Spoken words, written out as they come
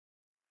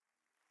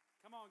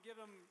on,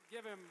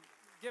 give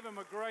him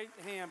a great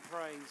hand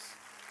praise.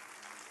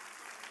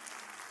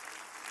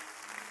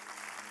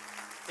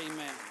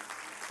 Amen.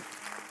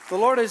 The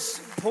Lord is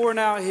pouring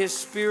out His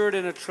Spirit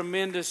in a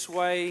tremendous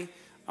way.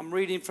 I'm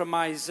reading from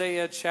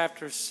Isaiah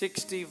chapter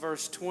 60,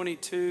 verse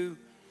 22.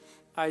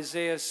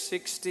 Isaiah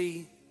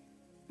 60,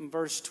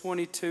 verse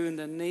 22 in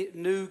the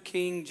New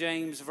King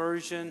James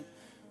Version.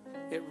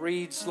 It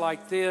reads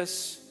like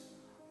this.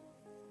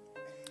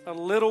 A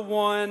little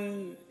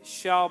one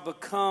shall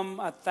become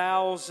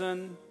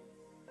 1,000,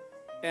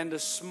 and a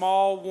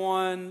small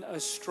one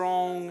a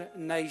strong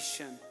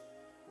nation.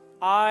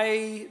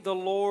 I, the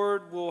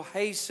Lord, will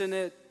hasten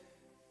it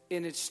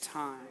in its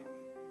time.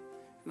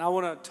 And I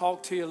want to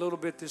talk to you a little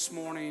bit this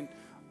morning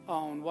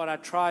on what I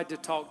tried to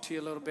talk to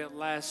you a little bit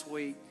last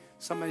week.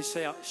 Somebody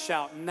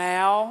shout,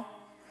 now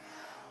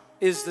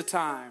is the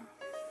time.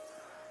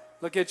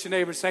 Look at your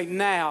neighbor and say,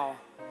 now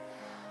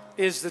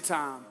is the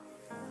time.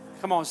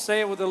 Come on, say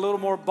it with a little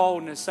more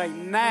boldness. Say,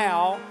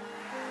 now.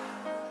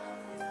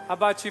 How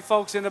about you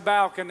folks in the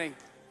balcony?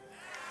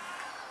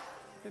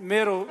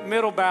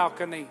 Middle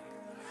balcony.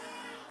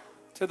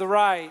 To the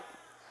right.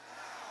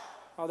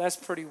 Oh, that's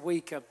pretty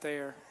weak up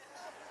there.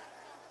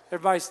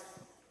 Everybody's...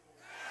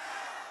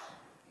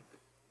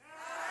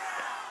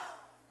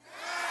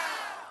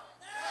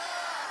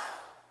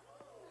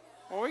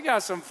 Well, we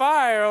got some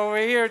fire over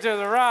here to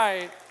the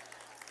right.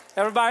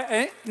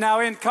 Everybody,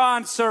 now in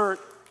concert.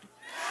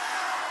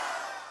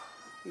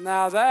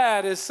 Now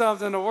that is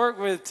something to work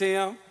with,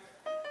 Tim.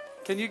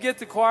 Can you get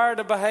the choir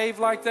to behave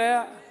like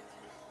that?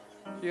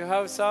 You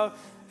hope so?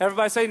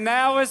 Everybody say,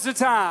 now is the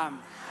time.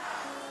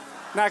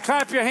 Now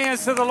clap your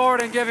hands to the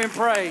Lord and give Him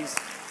praise.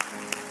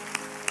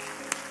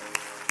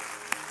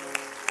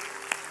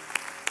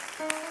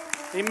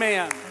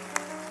 Amen.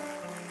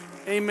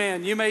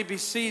 Amen. You may be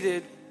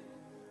seated.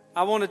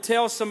 I want to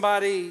tell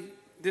somebody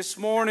this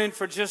morning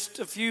for just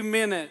a few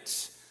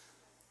minutes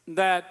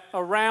that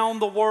around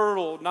the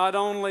world, not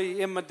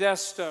only in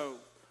Modesto,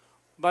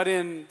 but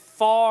in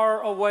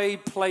far away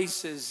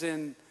places,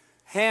 in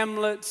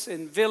hamlets,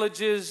 in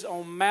villages,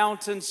 on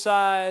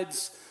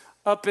mountainsides,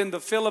 up in the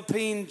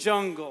Philippine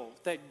jungle,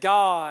 that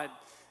God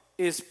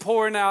is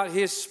pouring out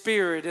His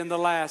Spirit in the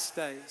last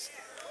days.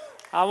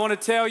 I want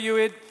to tell you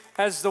it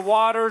as the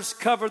waters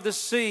cover the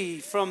sea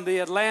from the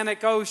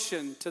Atlantic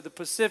Ocean to the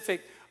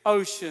Pacific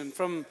Ocean,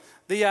 from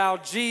the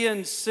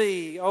Aegean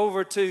Sea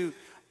over to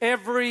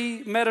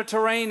every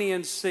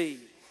Mediterranean Sea,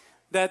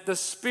 that the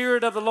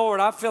Spirit of the Lord,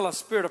 I feel a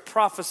spirit of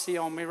prophecy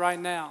on me right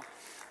now.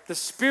 The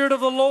Spirit of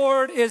the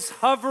Lord is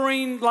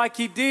hovering like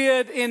He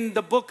did in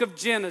the book of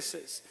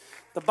Genesis.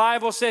 The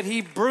Bible said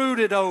He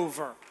brooded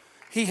over,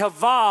 He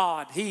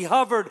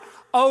hovered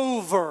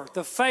over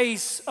the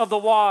face of the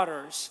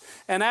waters,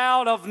 and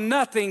out of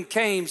nothing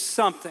came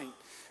something.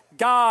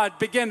 God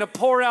began to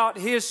pour out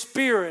His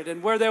Spirit,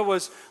 and where there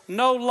was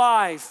no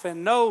life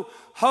and no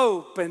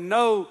hope and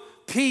no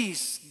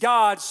peace,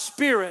 God's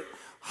Spirit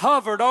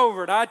hovered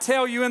over it. I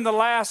tell you, in the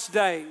last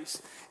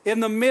days,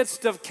 in the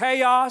midst of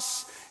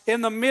chaos,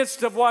 in the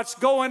midst of what's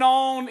going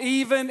on,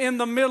 even in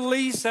the Middle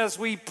East, as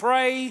we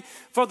pray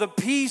for the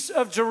peace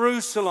of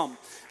Jerusalem,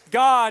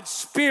 God's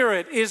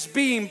Spirit is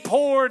being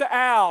poured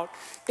out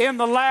in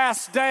the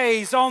last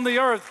days on the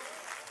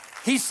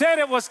earth. He said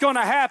it was going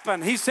to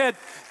happen. He said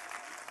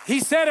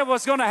it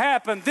was going to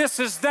happen. This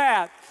is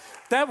that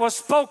was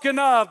spoken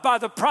of by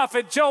the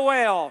prophet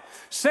Joel,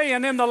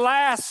 saying, in the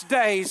last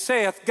days,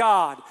 saith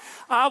God,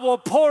 I will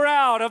pour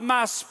out of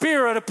my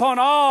Spirit upon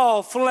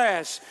all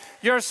flesh.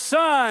 Your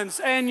sons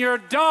and your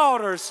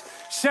daughters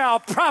shall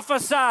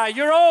prophesy.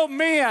 Your old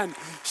men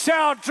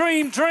shall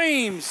dream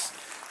dreams,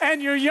 and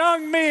your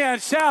young men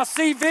shall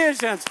see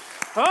visions.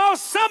 Oh,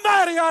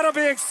 somebody ought to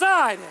be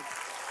excited.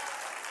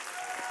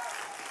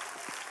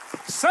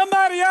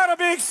 Somebody ought to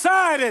be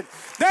excited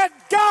that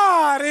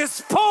God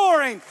is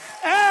pouring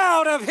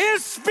out of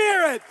His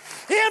Spirit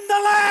in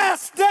the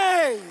last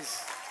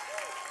days.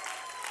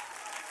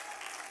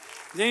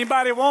 Does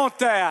anybody want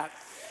that?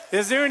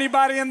 Is there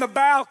anybody in the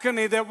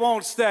balcony that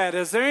wants that?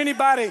 Is there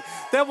anybody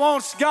that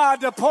wants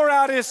God to pour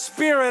out His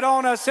Spirit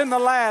on us in the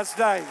last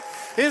day?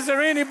 Is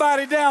there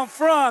anybody down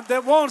front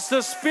that wants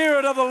the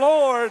Spirit of the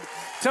Lord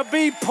to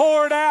be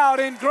poured out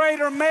in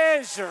greater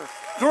measure?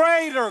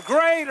 Greater.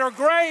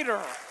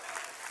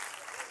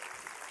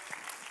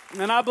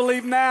 And I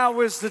believe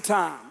now is the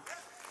time.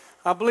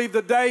 I believe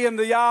the day and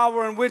the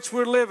hour in which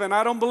we're living.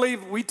 I don't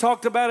believe, we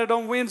talked about it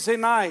on Wednesday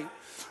night.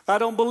 I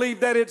don't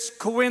believe that it's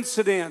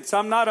coincidence.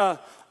 I'm not a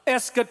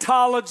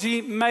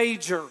eschatology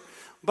major,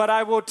 but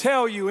I will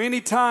tell you,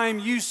 anytime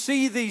you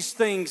see these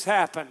things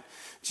happen,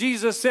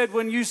 Jesus said,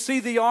 when you see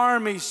the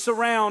army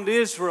surround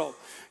Israel,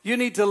 you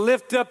need to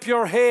lift up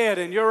your head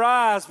and your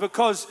eyes,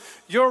 because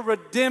your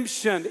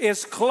redemption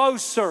is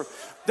closer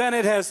than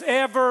it has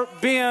ever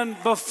been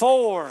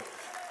before.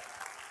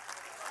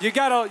 You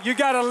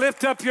gotta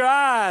lift up your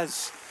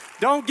eyes.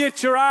 Don't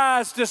get your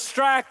eyes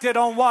distracted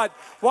on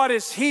what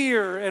is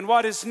here and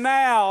what is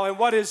now and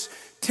what is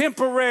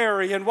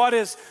temporary and what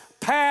is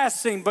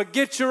passing, but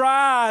get your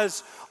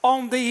eyes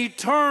on the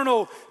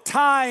eternal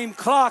time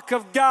clock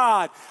of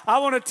God. I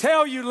want to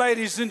tell you,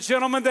 ladies and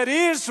gentlemen, that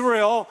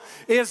Israel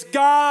is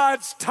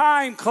God's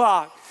time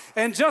clock.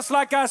 And just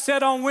like I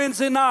said on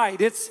Wednesday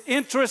night, it's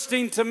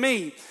interesting to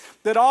me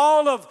that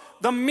all of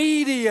the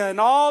media and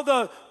all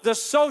the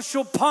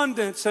social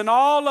pundits and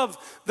all of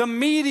the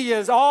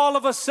media all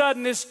of a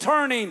sudden is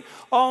turning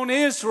on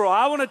Israel.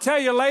 I want to tell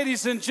you,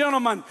 ladies and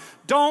gentlemen,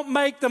 don't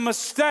make the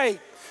mistake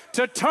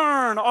to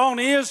turn on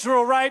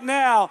Israel right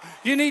now.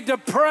 You need to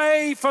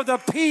pray for the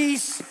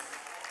peace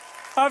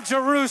of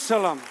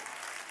Jerusalem.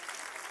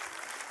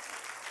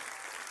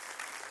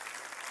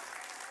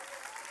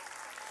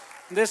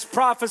 This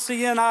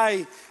prophecy in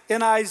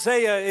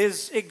Isaiah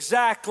is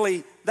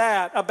exactly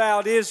that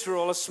about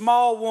Israel. A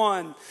small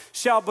one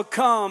shall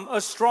become a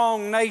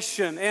strong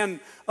nation, and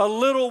a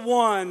little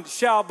one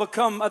shall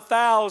become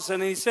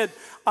 1,000. And he said,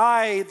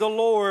 I, the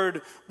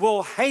Lord,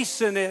 will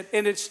hasten it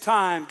in its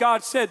time.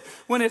 God said,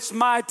 when it's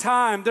my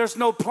time, there's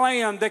no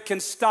plan that can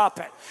stop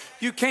it.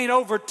 You can't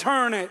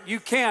overturn it.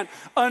 You can't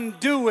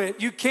undo it.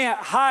 You can't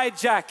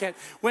hijack it.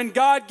 When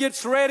God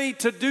gets ready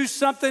to do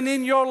something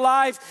in your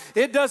life,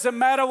 it doesn't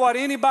matter what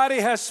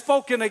anybody has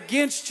spoken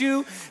against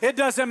you. It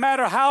doesn't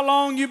matter how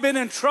long you've been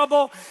in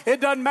trouble. It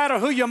doesn't matter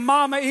who your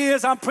mama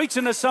is. I'm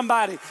preaching to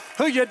somebody.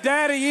 Who your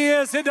daddy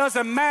is. It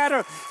doesn't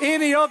matter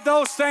any of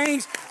those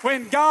things.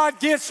 When God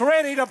gets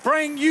ready to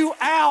bring you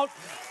out,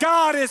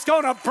 God is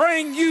going to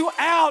bring you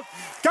out.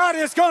 God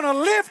is going to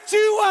lift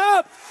you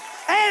up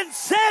and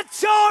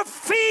set your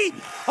feet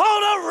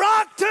on a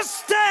rock to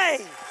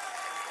stay.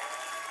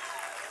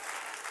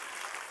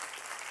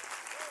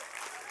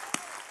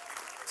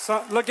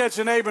 So look at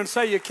your neighbor and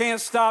say, you can't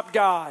stop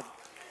God.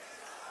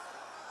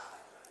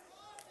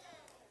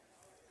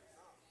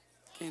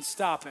 Can't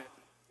stop it.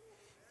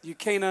 You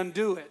can't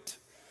undo it.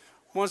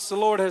 Once the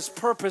Lord has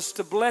purposed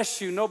to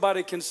bless you,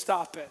 nobody can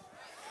stop it.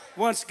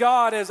 Once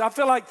God has, I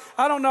feel like,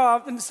 I don't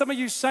know, some of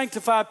you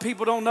sanctified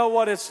people don't know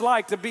what it's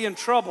like to be in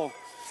trouble.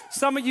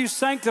 Some of you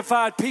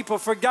sanctified people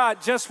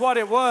forgot just what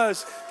it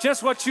was,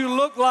 just what you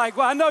look like.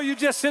 Well, I know you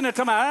just sent it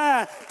to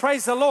my,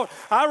 praise the Lord.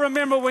 I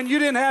remember when you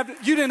didn't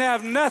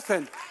have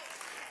nothing.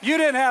 You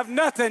didn't have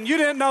nothing. You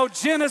didn't know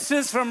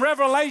Genesis from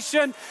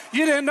Revelation.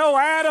 You didn't know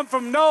Adam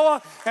from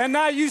Noah. And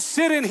now you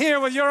sitting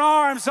here with your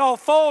arms all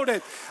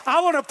folded.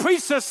 I want to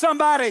preach to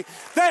somebody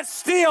that's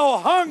still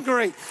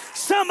hungry.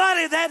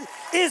 Somebody that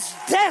is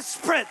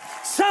desperate.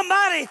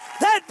 Somebody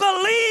that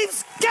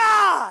believes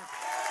God.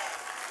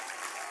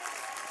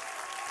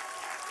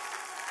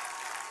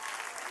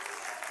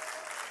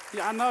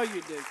 Yeah, I know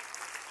you do.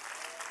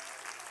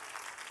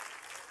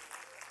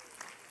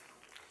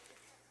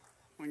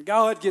 When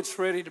God gets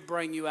ready to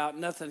bring you out,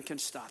 nothing can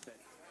stop it.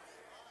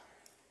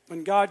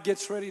 When God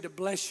gets ready to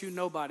bless you,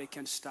 nobody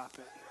can stop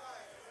it.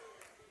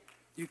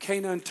 You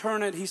can't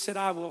unturn it. He said,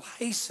 I will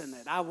hasten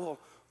it. I will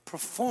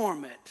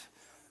perform it.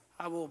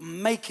 I will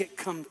make it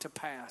come to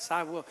pass.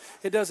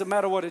 It doesn't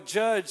matter what a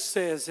judge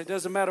says. It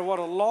doesn't matter what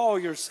a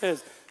lawyer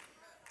says.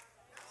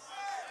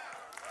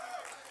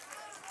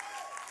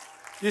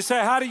 You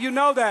say, how do you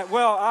know that?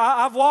 Well,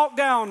 I've walked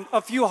down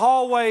a few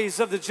hallways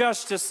of the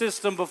justice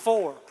system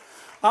before.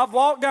 I've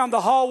walked down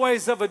the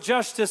hallways of a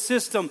justice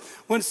system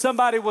when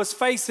somebody was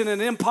facing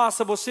an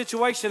impossible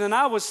situation, and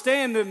I was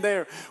standing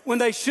there when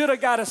they should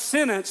have got a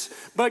sentence,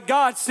 but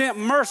God sent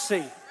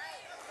mercy.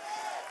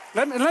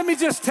 Let me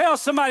just tell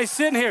somebody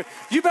sitting here,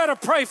 you better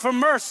pray for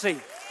mercy.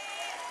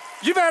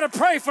 You better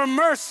pray for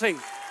mercy.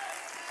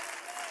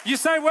 You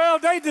say, well,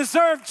 they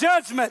deserve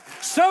judgment.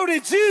 So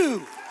did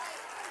you.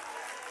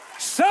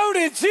 So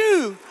did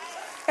you.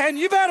 And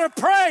you better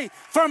pray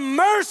for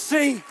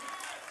mercy.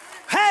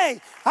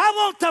 Hey, I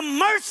want the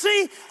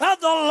mercy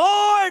of the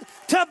Lord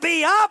to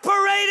be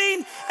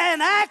operating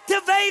and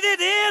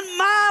activated in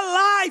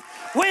my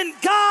life. When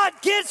God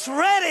gets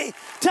ready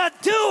to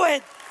do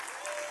it,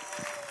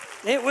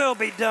 it will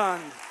be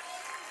done.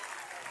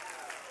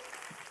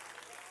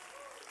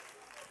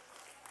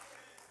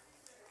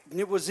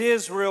 It was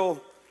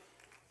Israel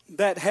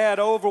that had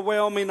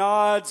overwhelming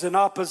odds and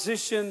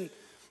opposition,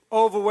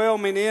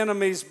 overwhelming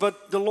enemies,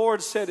 but the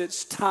Lord said,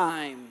 it's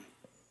time.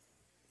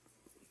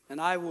 And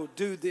I will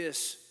do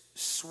this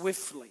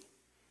swiftly.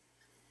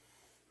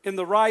 In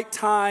the right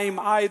time,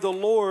 I, the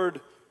Lord,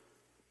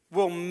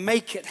 will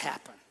make it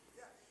happen.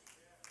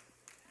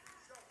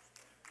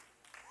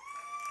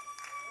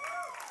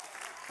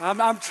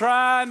 I'm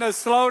trying to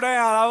slow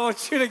down. I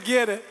want you to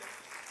get it.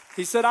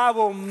 He said, I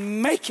will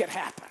make it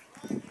happen.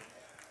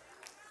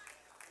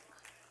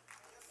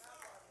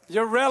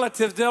 Your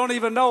relatives don't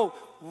even know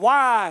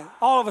why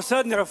all of a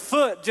sudden their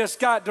foot just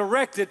got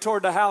directed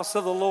toward the house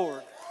of the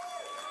Lord.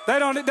 They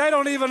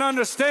don't even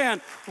understand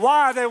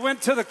why they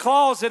went to the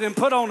closet and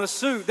put on a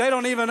suit. They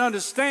don't even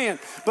understand.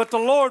 But the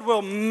Lord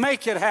will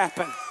make it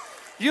happen.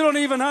 You don't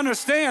even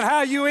understand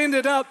how you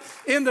ended up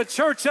in the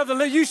church of the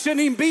living. You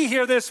shouldn't even be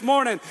here this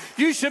morning.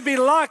 You should be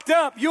locked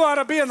up. You ought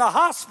to be in the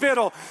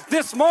hospital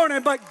this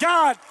morning. But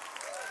God,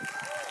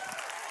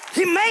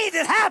 He made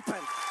it happen.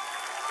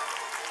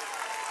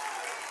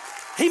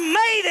 He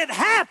made it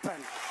happen.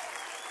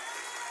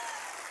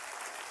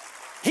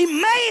 He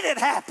made it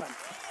happen.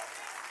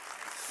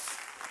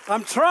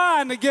 I'm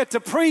trying to get to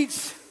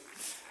preach,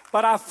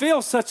 but I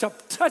feel such a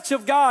touch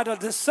of God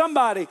to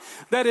somebody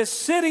that is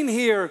sitting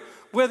here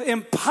with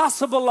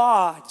impossible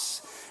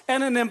odds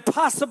and an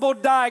impossible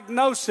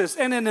diagnosis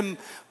and an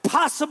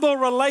impossible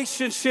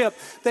relationship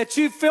that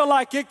you feel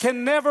like it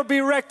can never be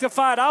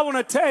rectified. I want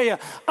to tell you,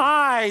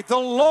 I, the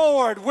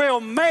Lord, will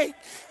make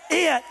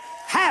it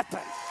happen.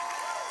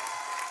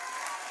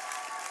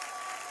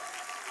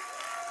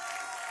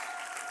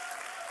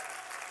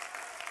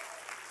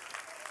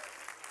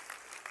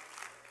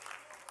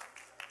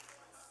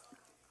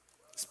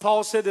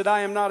 Paul said that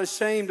I am not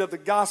ashamed of the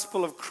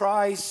gospel of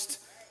Christ,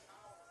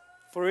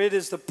 for it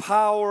is the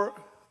power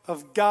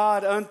of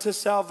God unto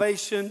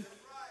salvation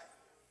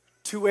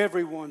to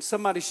everyone.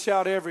 Somebody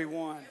shout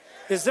everyone.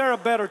 Is there a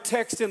better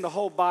text in the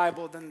whole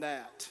Bible than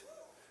that?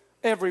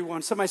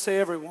 Everyone. Somebody say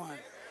everyone.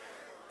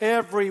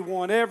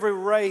 Everyone, every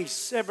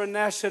race, every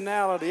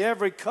nationality,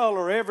 every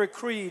color, every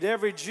creed,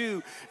 every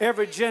Jew,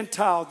 every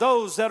Gentile,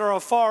 those that are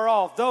afar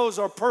off, those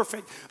are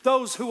perfect,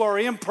 those who are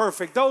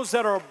imperfect, those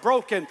that are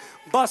broken,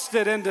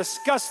 busted, and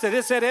disgusted.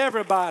 It said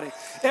everybody.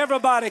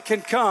 Everybody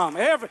can come.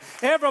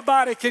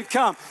 Everybody can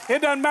come.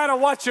 It doesn't matter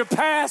what your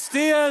past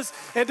is.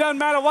 It doesn't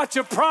matter what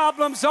your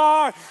problems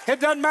are. It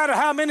doesn't matter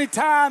how many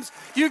times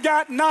you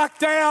got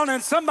knocked down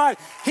and somebody.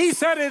 He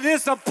said it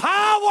is the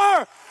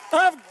power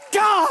of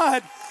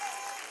God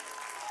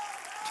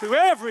to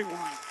everyone.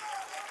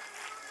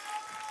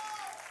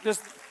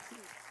 This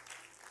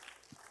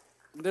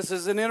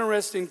is an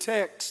interesting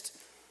text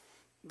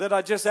that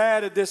I just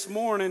added this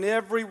morning.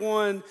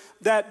 Everyone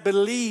that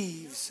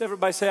believes,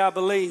 everybody say, I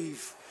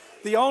believe.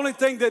 The only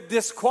thing that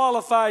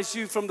disqualifies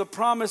you from the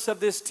promise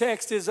of this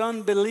text is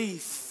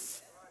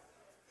unbelief.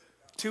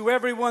 To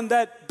everyone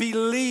that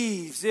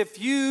believes, if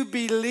you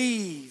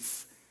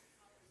believe,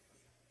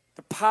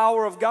 the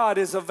power of God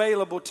is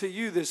available to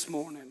you this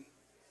morning.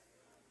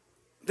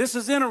 This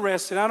is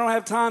interesting. I don't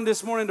have time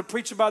this morning to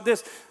preach about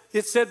this.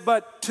 It said,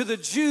 but to the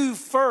Jew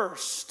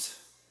first.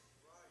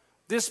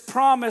 This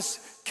promise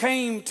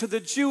came to the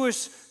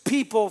Jewish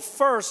people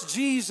first.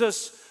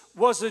 Jesus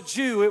was a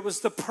Jew. It was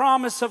the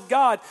promise of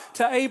God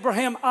to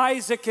Abraham,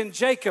 Isaac, and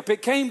Jacob.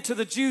 It came to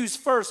the Jews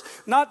first,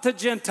 not the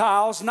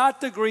Gentiles, not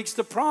the Greeks.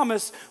 The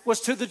promise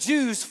was to the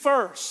Jews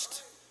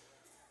first.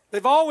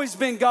 They've always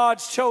been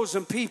God's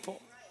chosen people.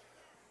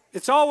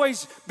 It's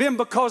always been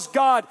because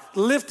God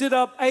lifted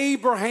up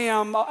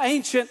Abraham,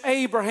 ancient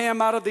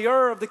Abraham, out of the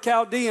Ur of the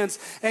Chaldeans,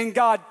 and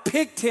God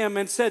picked him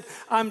and said,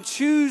 I'm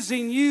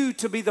choosing you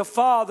to be the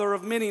father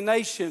of many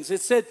nations. It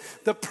said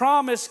the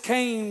promise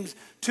came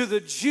to the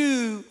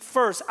Jew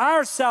first.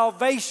 Our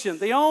salvation,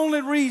 the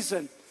only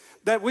reason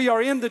that we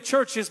are in the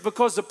church is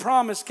because the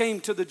promise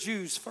came to the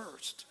Jews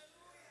first.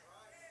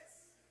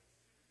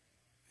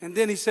 And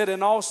then he said,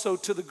 and also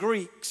to the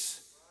Greeks.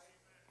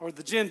 Or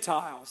the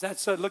Gentiles.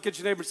 That's look at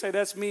your neighbor and say,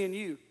 that's me and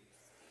you.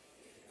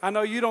 I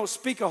know you don't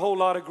speak a whole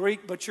lot of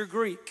Greek, but you're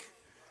Greek.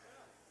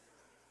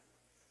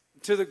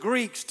 To the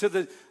Greeks, to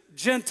the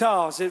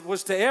Gentiles. It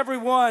was to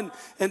everyone,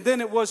 and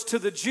then it was to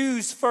the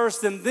Jews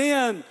first, and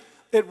then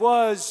it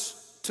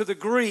was to the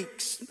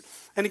Greeks.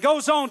 And he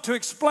goes on to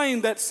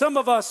explain that some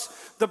of us,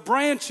 the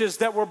branches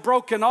that were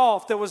broken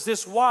off, there was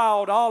this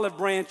wild olive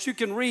branch. You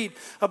can read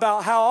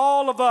about how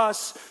all of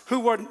us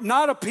who were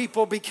not a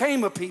people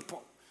became a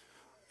people.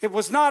 It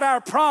was not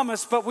our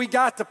promise, but we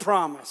got the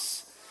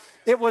promise.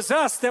 It was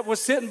us that was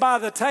sitting by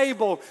the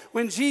table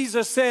when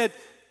Jesus said,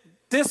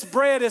 this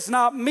bread is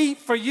not meat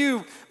for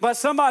you, but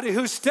somebody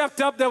who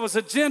stepped up, there was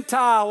a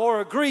Gentile or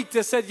a Greek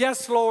that said,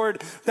 yes,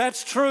 Lord,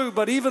 that's true,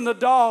 but even the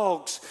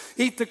dogs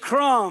eat the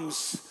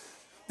crumbs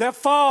that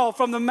fall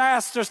from the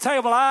master's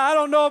table. I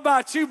don't know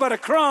about you, but a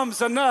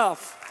crumb's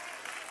enough.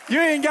 You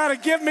ain't got to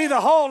give me the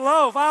whole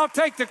loaf. I'll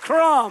take the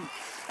crumb,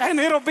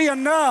 and it'll be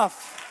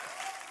enough.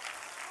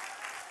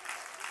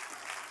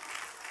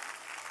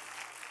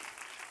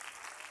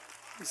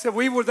 He said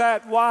we were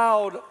that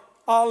wild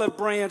olive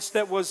branch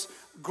that was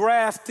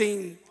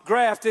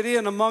grafted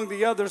in among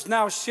the others,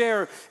 now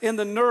share in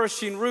the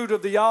nourishing root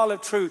of the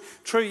olive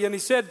tree. And he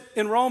said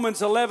in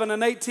Romans 11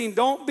 and 18,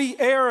 don't be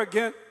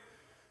arrogant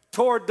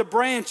toward the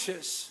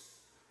branches,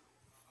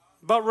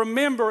 but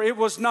remember it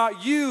was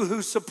not you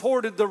who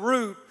supported the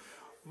root,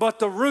 but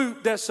the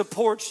root that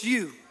supports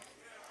you.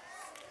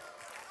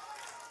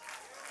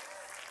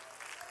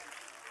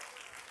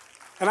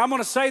 And I'm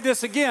going to say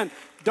this again,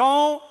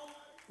 don't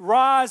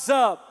rise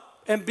up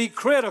and be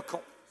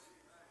critical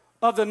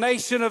of the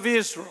nation of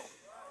Israel.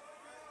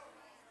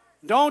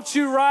 Don't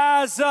you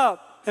rise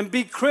up and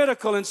be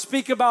critical and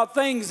speak about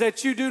things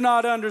that you do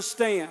not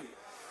understand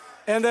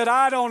and that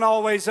I don't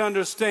always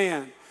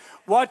understand.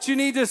 What you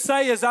need to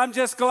say is, I'm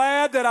just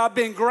glad that I've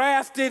been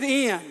grafted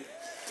in.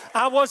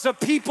 I was a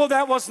people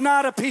that was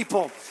not a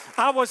people.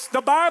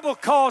 The Bible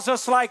calls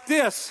us like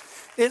this.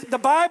 The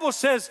Bible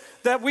says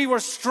that we were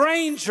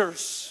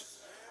strangers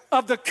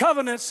of the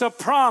covenants of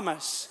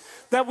promise,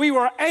 that we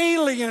were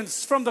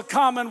aliens from the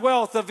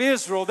commonwealth of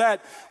Israel,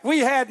 that we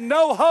had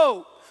no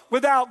hope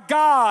without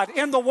God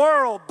in the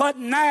world. But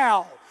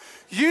now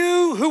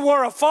You who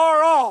were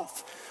afar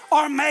off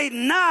are made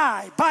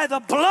nigh by the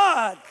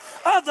blood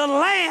of the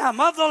Lamb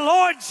of the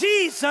Lord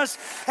Jesus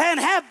and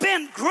have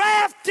been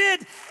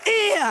grafted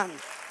in.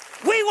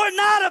 We were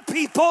not a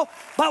people,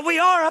 but we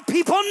are a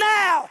people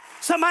now.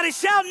 Somebody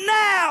shout,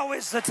 now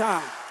is the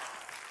time.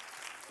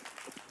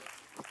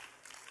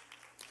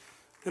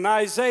 And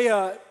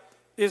Isaiah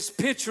is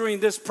picturing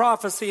this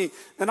prophecy,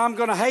 and I'm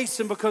going to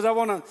hasten because I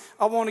want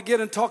to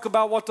get and talk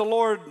about what the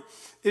Lord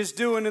is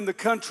doing in the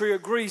country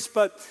of Greece.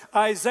 But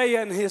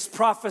Isaiah and his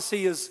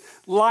prophecy is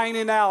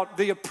lining out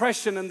the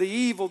oppression and the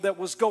evil that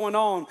was going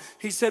on.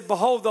 He said,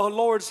 behold, the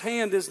Lord's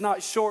hand is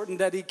not shortened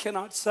that he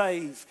cannot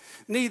save,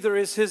 neither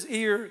is his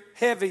ear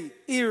heavy,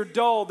 ear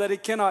dull that he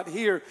cannot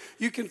hear.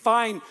 You can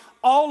find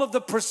all of the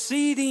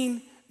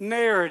preceding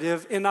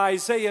narrative in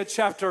Isaiah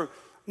chapter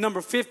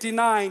number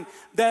 59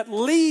 that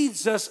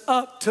leads us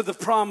up to the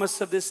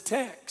promise of this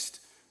text.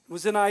 It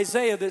was in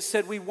Isaiah that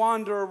said we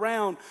wander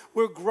around,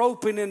 we're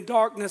groping in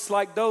darkness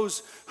like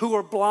those who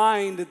are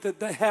blind, that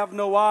they have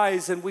no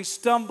eyes, and we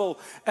stumble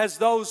as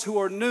those who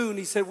are noon.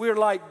 He said we're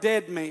like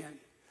dead men.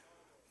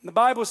 The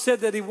Bible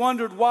said that he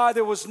wondered why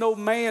there was no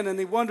man, and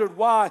he wondered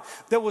why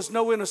there was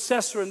no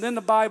intercessor. And then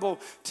the Bible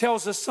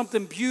tells us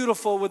something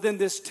beautiful within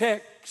this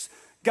text.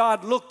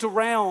 God looked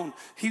around.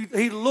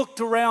 He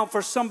looked around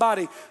for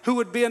somebody who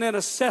would be an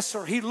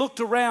intercessor. He looked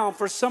around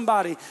for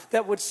somebody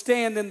that would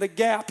stand in the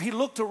gap. He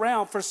looked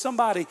around for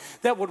somebody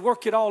that would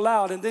work it all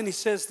out. And then he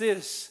says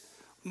this,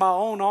 my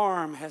own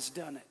arm has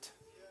done it.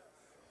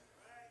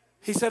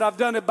 He said, I've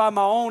done it by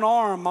my own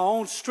arm, my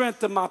own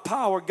strength and my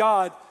power.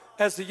 God,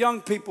 as the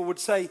young people would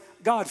say,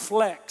 God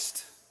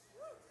flexed.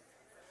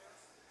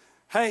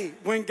 Hey,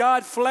 when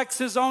God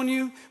flexes on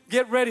you,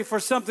 get ready for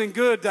something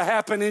good to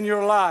happen in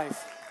your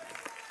life.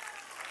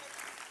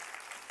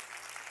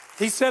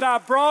 He said, I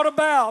brought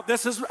about,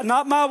 this is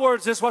not my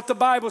words, this is what the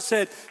Bible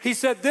said. He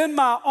said, then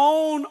my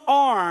own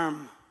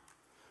arm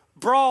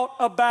brought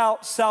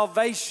about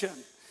salvation.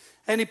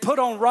 And he put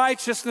on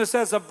righteousness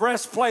as a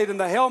breastplate and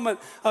the helmet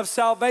of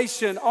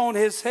salvation on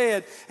his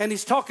head. And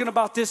he's talking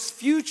about this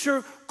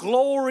future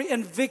glory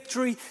and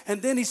victory.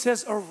 And then he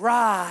says,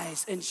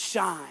 arise and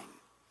shine,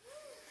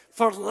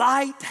 for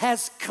light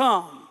has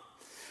come.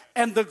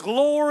 And the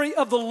glory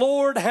of the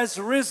Lord has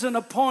risen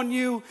upon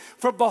you.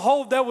 For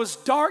behold, there was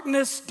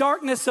darkness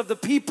of the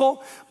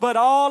people. But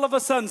all of a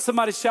sudden,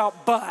 somebody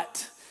shout,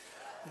 but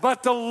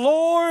the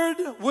Lord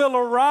will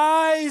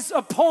arise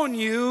upon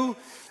you,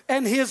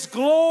 and his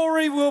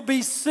glory will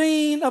be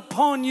seen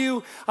upon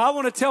you. I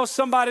want to tell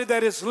somebody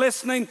that is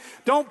listening,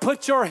 don't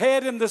put your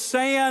head in the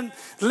sand.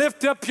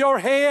 Lift up your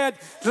head,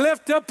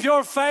 lift up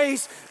your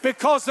face,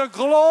 because the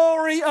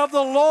glory of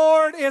the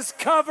Lord is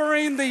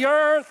covering the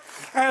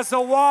earth as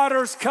the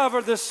waters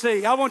cover the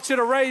sea. I want you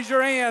to raise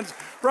your hands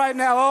right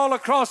now all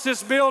across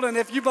this building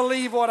if you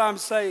believe what I'm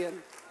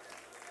saying.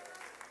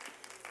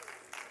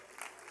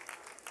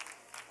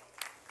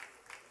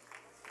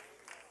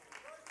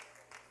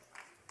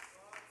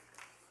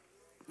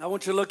 I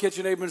want you to look at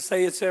your neighbor and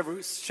say,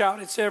 shout,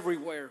 it's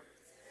everywhere.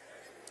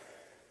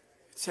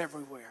 It's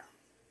everywhere.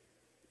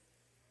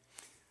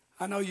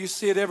 I know you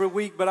see it every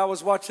week, but I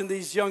was watching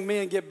these young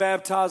men get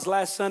baptized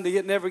last Sunday.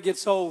 It never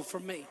gets old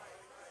for me.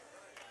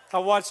 I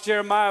watched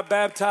Jeremiah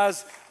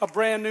baptize a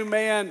brand new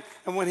man,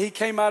 and when he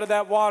came out of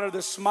that water,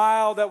 the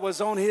smile that was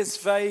on his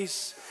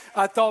face,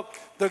 I thought,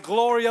 the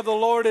glory of the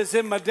Lord is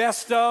in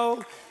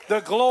Modesto. The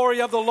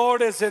glory of the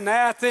Lord is in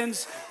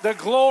Athens. The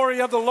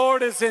glory of the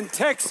Lord is in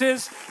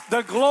Texas.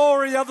 The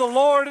glory of the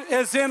Lord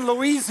is in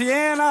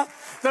Louisiana.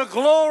 The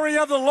glory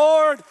of the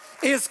Lord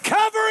is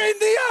covering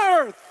the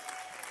earth.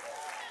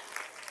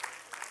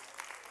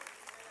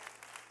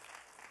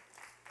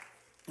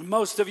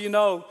 Most of you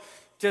know,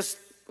 just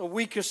a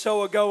week or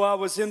so ago, I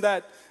was in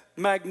that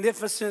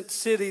magnificent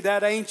city,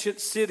 that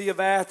ancient city of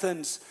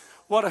Athens.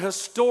 What a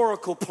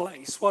historical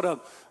place. What a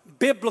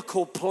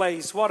biblical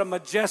place. What a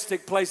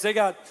majestic place. They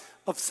got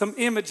some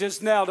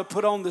images now to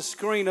put on the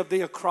screen of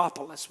the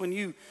Acropolis. When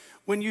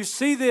you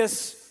see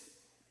this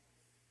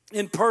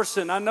in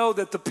person, I know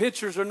that the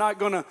pictures are not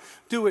going to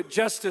do it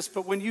justice,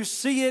 but when you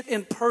see it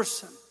in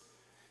person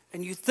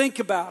and you think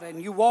about it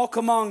and you walk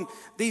among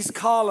these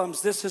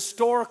columns, this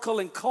historical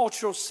and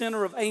cultural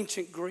center of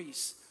ancient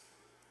Greece,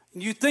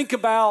 and you think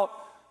about,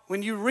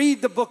 when you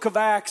read the book of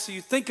Acts,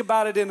 you think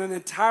about it in an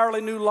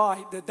entirely new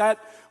light, that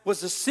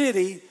was a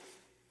city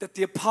that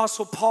the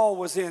Apostle Paul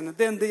was in. And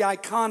then the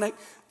iconic,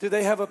 do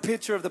they have a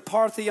picture of the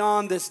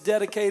Parthenon that's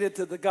dedicated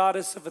to the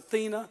goddess of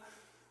Athena?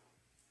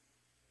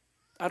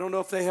 I don't know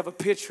if they have a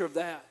picture of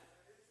that.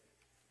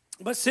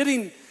 But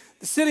sitting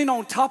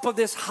on top of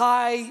this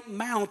high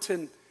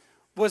mountain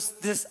was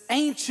this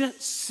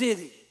ancient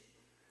city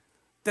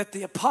that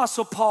the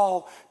Apostle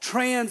Paul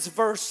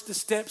transversed the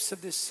steps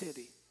of this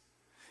city.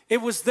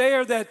 It was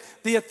there that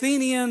the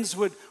Athenians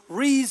would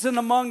reason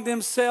among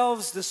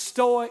themselves, the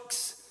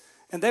Stoics,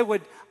 and they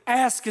would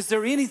ask, is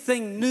there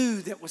anything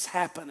new that was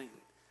happening?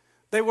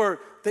 They were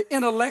the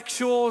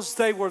intellectuals.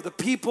 They were the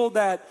people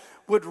that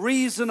would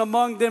reason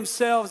among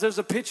themselves. There's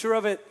a picture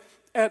of it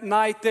at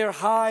night there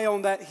high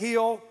on that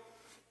hill.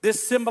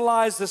 This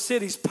symbolized the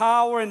city's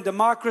power and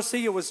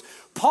democracy.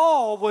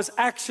 Paul was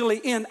actually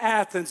in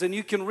Athens, and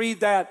you can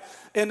read that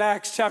in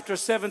Acts chapter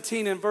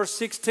 17 and verse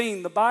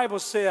 16. The Bible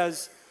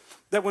says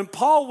that when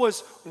Paul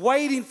was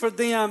waiting for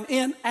them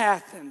in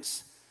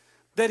Athens,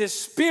 that his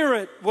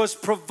spirit was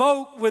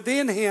provoked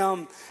within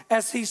him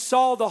as he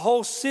saw the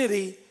whole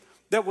city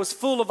that was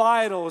full of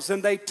idols.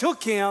 And they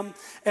took him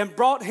and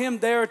brought him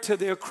there to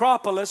the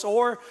Acropolis,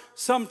 or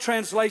some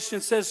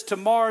translation says to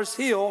Mars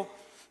Hill.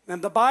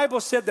 And the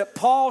Bible said that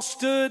Paul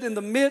stood in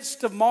the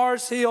midst of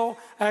Mars Hill,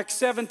 Acts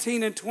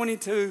 17 and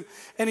 22,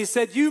 and he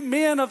said, "You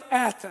men of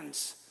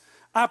Athens,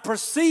 I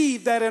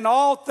perceive that in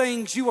all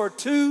things you are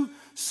too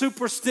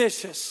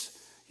superstitious."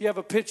 You have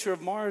a picture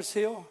of Mars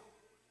Hill?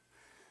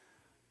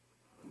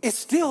 It's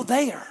still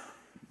there.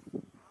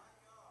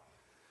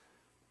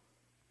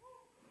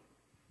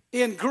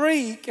 In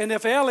Greek, and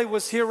if Ellie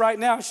was here right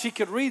now, she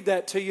could read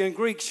that to you in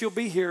Greek. She'll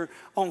be here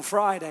on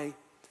Friday.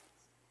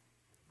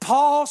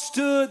 Paul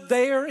stood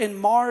there in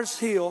Mars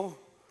Hill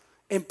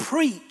and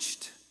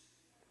preached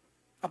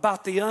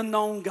about the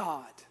unknown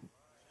God.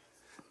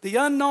 The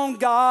unknown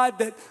God,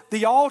 that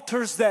the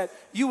altars that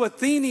you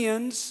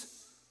Athenians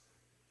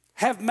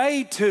have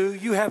made to,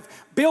 you have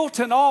built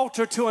an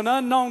altar to an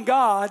unknown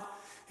God.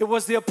 It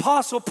was the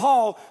Apostle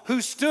Paul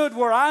who stood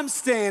where I'm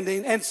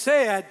standing and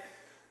said,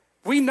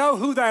 we know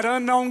who that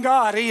unknown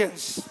God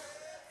is.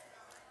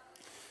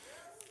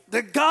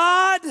 The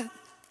God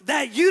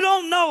that you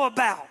don't know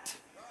about.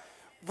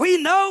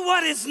 We know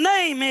what his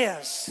name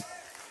is.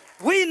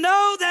 We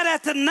know that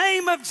at the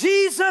name of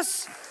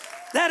Jesus,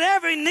 that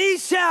every knee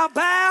shall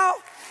bow,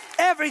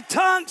 every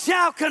tongue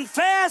shall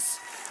confess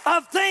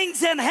of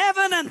things in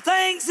heaven and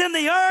things in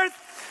the earth.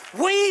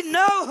 We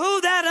know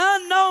who that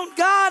unknown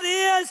God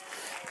is,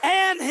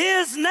 and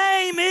his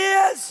name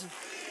is,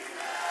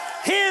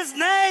 his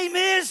name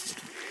is.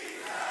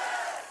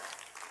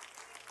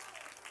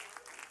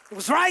 It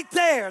was right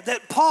there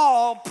that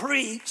Paul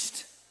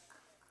preached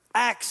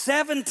Acts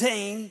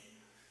 17,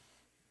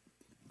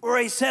 where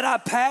he said, "I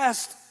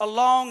passed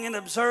along and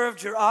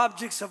observed your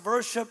objects of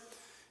worship,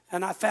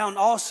 and I found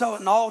also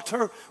an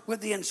altar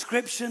with the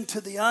inscription to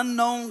the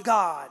unknown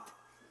God.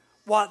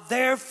 What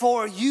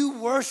therefore you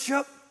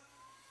worship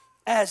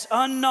as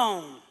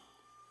unknown,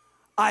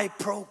 I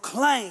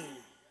proclaim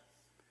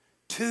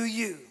to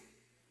you."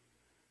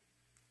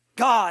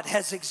 God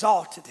has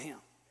exalted him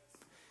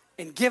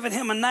and given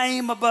him a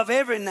name above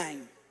every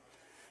name,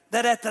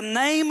 that at the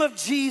name of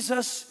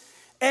Jesus,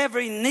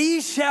 every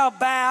knee shall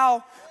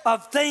bow,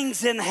 of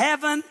things in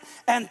heaven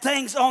and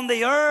things on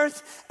the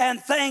earth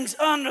and things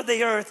under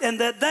the earth, and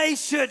that they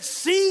should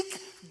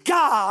seek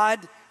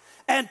God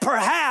and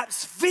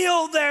perhaps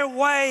feel their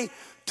way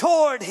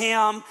toward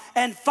him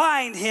and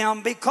find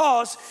him,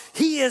 because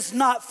he is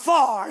not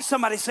far.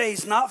 Somebody say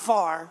he's not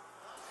far.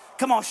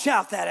 Come on,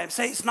 shout that at him.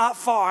 Say he's not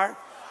far.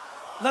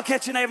 Look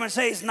at your neighbor and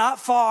say he's not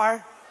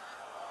far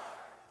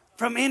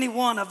from any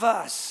one of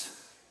us.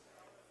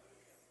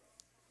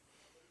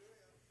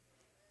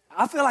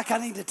 I feel like I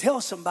need to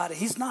tell somebody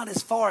he's not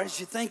as far as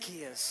you think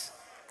he is.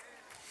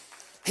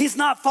 He's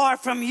not far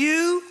from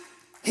you.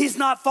 He's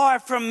not far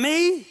from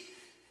me.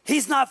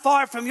 He's not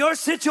far from your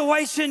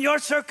situation, your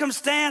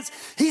circumstance.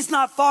 He's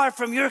not far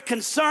from your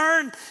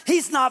concern.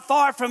 He's not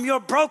far from your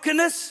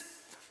brokenness.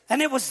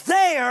 And it was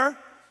there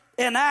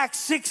in Acts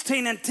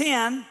 16 and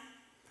 10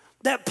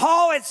 that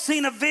Paul had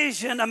seen a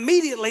vision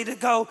immediately to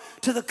go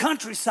to the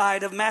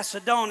countryside of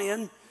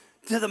Macedonia,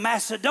 to the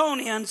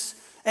Macedonians,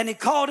 and he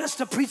called us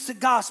to preach the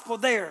gospel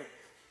there.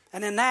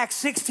 And in Acts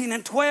 16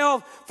 and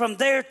 12, from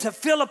there to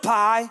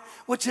Philippi,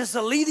 which is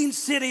the leading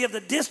city of the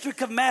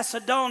district of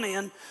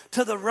Macedonia,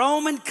 to the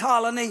Roman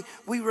colony,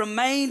 we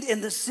remained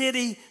in the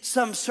city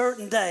some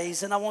certain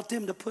days. And I want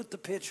them to put the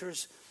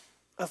pictures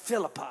of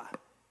Philippi.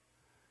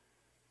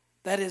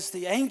 That is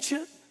the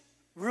ancient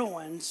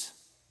ruins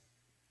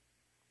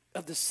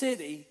of the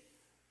city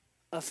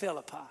of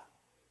Philippi.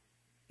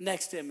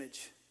 Next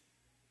image.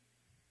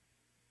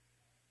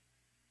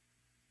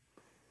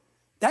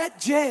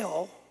 That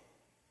jail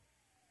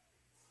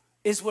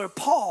is where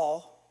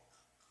Paul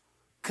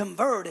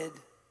converted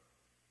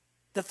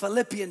the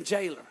Philippian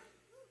jailer.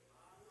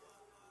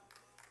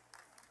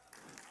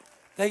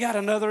 They got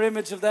another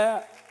image of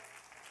that.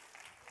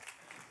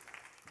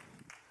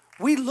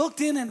 We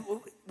looked in and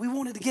we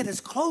wanted to get as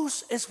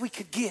close as we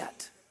could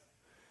get.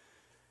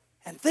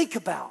 And think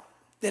about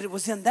that it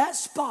was in that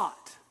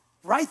spot,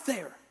 right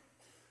there,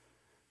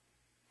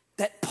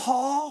 that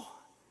Paul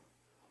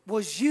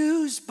was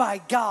used by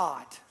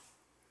God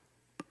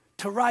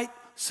to write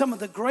some of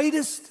the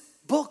greatest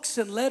books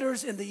and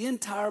letters in the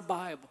entire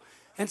Bible.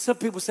 And some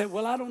people say,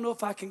 well, I don't know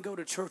if I can go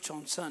to church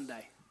on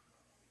Sunday.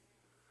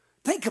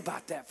 Think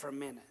about that for a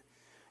minute.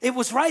 It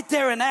was right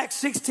there in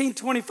Acts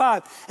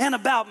 16:25. And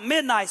about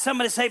midnight,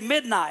 somebody say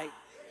midnight.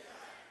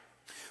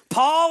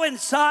 Paul and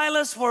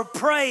Silas were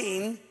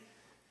praying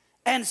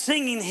and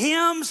singing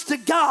hymns to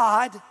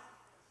God.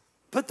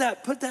 Put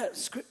that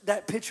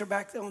picture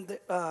back on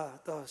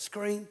the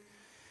screen.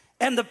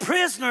 And the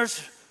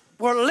prisoners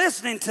were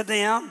listening to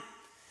them.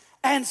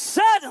 And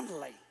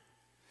suddenly,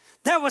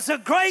 there was a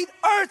great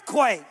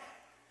earthquake,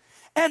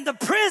 and the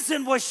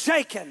prison was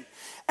shaken.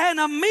 And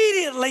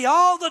immediately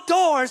all the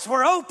doors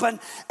were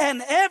open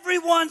and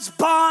everyone's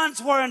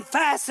bonds were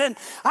unfastened.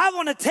 I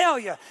want to tell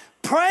you,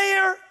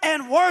 prayer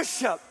and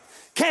worship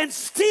can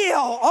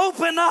still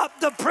open up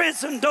the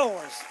prison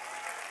doors.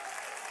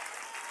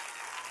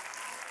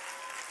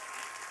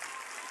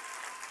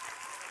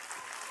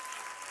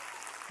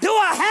 Do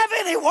I have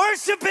any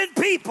worshiping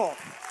people?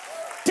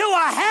 Do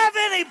I have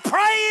any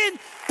praying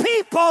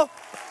people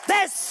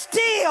that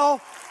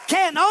still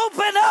can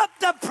open up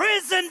the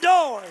prison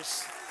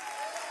doors?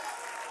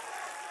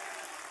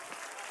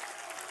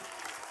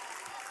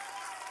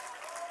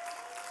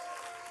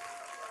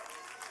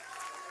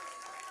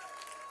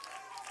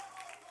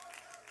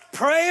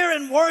 Prayer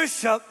and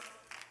worship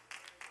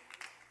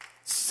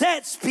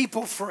sets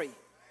people free.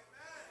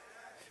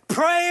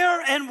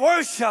 Prayer and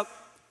worship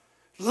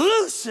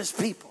looses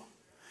people.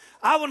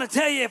 I want to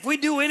tell you, if we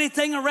do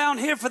anything around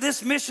here for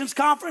this missions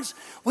conference,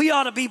 we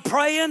ought to be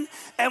praying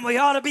and we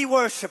ought to be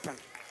worshiping.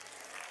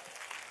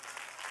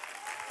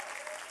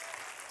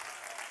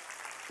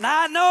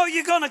 Now I know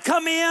you're going to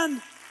come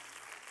in,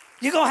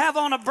 you're going to have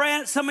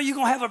on some of you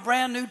going to have a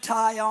brand new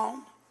tie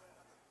on,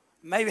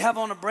 maybe have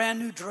on a brand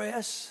new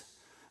dress,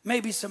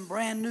 maybe some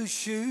brand new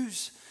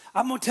shoes.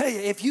 I'm going to tell you,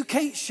 if you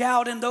can't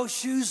shout in those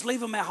shoes,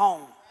 leave them at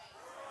home.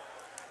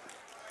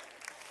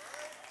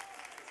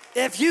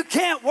 If you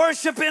can't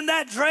worship in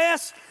that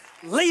dress,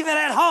 leave it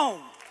at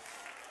home.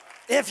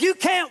 If you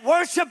can't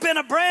worship in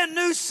a brand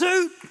new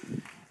suit,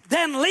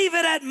 then leave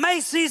it at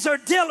Macy's or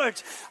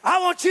Dillard's. I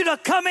want you to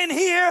come in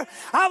here.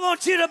 I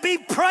want you to be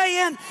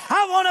praying.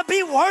 I want to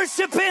be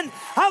worshiping.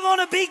 I want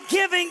to be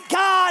giving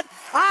God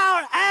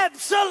our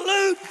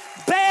absolute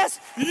best.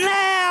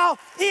 Now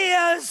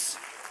is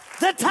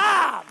the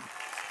time.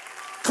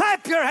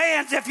 Clap your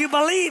hands if you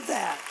believe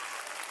that.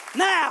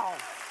 Now.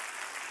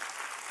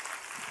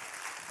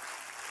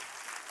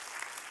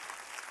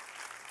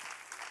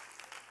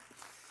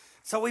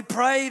 So we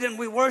prayed and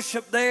we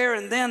worshiped there,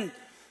 and then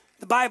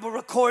the Bible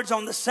records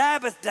on the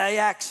Sabbath day,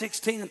 Acts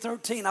 16 and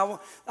 13. I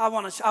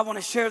want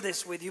to share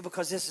this with you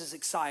because this is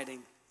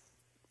exciting.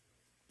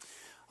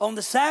 On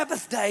the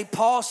Sabbath day,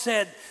 Paul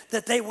said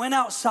that they went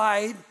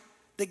outside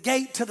the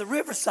gate to the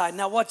riverside.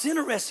 Now, what's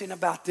interesting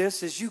about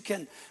this is you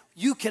can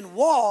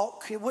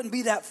walk. It wouldn't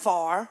be that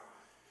far.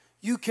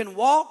 You can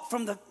walk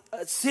from the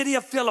city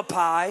of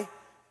Philippi,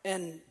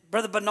 and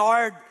Brother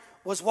Bernard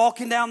was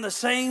walking down the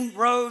same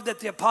road that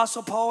the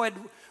Apostle Paul had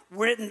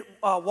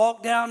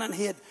walked down, and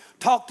he had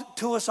talked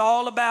to us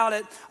all about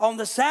it. On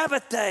the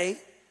Sabbath day,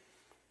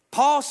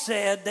 Paul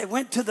said they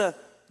went to the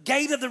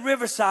gate of the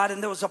riverside,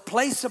 and there was a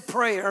place of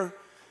prayer,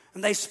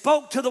 and they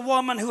spoke to the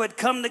woman who had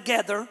come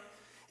together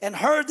and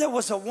heard there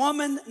was a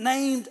woman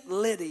named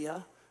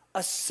Lydia,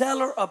 a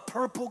seller of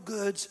purple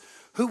goods,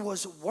 who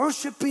was a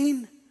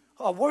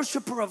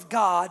worshiper of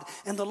God,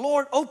 and the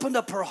Lord opened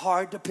up her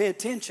heart to pay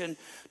attention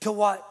to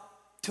what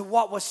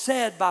was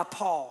said by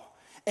Paul.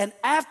 And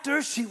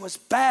after she was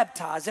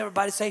baptized,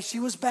 everybody say she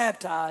was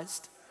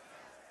baptized.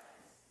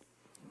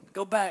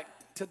 Go back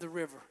to the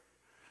river.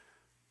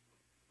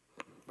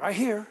 Right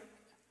here.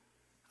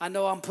 I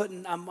know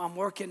I'm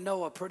working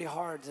Noah pretty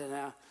hard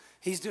now.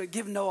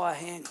 Give Noah a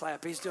hand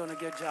clap. He's doing a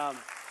good job.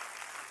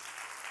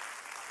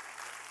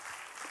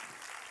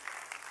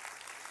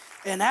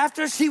 And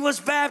after she was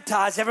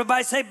baptized,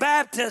 everybody say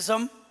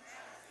baptism.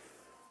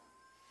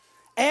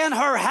 And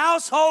her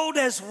household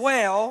as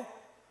well,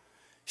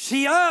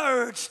 she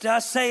urged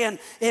us, saying,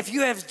 if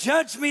you have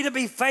judged me to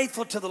be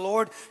faithful to the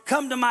Lord,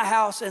 come to my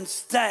house and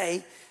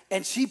stay.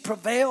 And she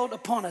prevailed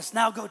upon us.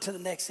 Now go to the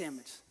next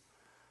image.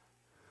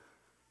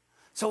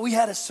 So we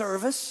had a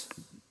service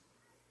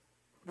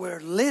where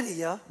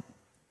Lydia,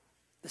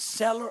 the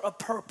seller of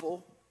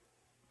purple,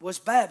 was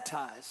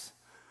baptized.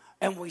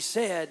 And we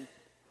said,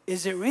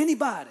 is there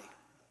anybody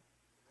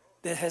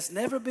that has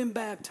never been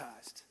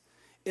baptized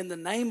in the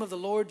name of the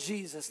Lord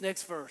Jesus?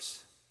 Next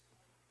verse.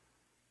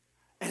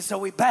 And so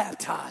we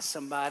baptized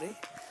somebody.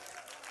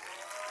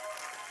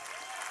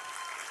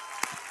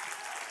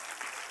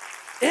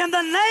 In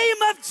the name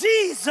of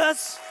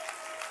Jesus,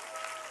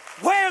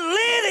 where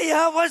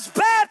Lydia was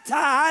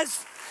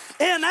baptized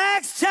in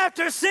Acts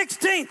chapter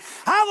 16.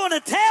 I want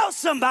to tell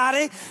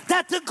somebody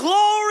that the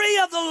glory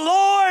of the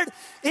Lord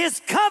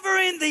is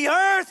covering the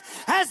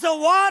earth as the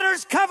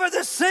waters cover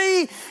the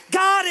sea.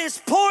 God is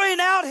pouring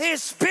out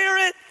his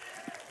Spirit.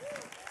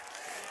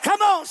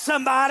 Come on,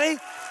 somebody.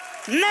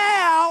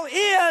 Now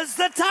is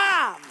the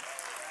time.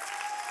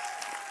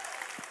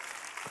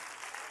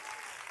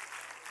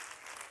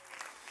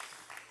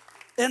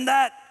 In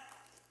that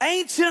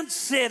ancient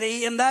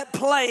city, in that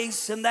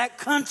place, in that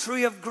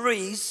country of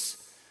Greece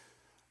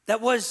that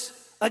was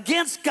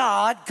against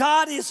God,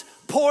 God is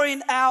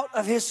pouring out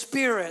of his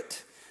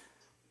Spirit.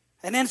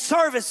 And in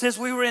services,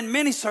 we were in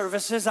many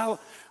services. I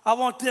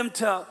want them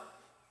to,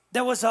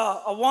 there was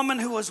a woman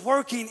who was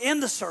working in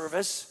the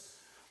service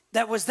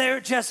that was there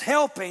just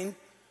helping.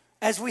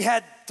 As we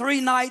had 3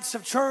 nights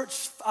of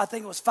church, I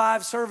think it was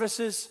 5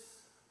 services.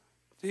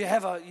 Do you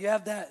have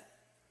that?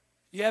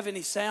 You have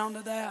any sound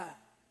of that?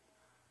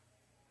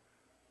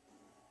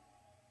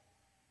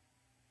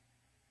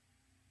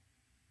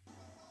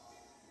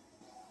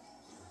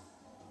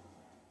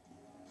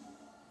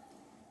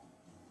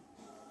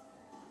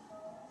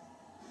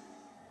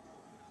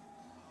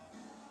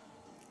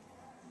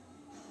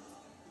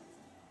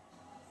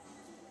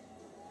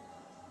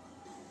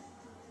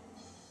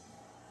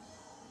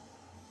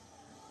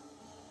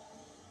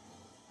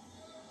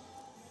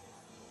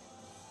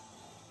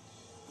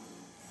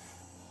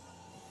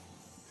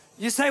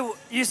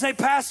 You say,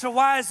 Pastor,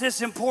 why is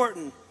this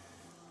important?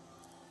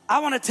 I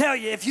want to tell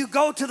you, if you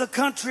go to the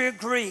country of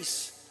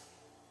Greece,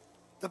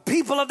 the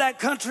people of that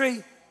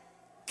country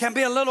can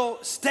be a little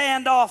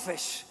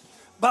standoffish.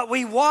 But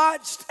we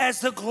watched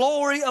as the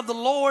glory of the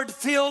Lord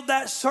filled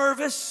that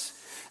service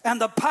and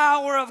the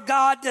power of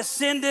God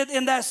descended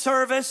in that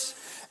service.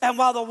 And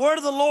while the word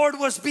of the Lord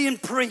was being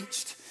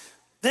preached,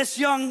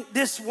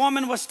 this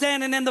woman was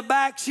standing in the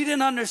back. She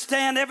didn't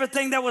understand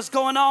everything that was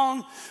going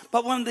on.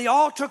 But when the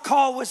altar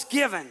call was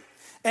given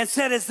and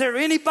said, is there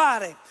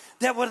anybody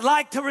that would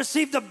like to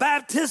receive the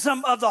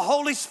baptism of the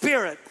Holy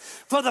Spirit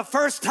for the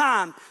first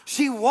time?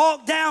 She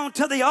walked down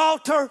to the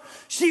altar.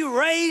 She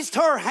raised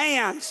her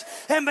hands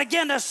and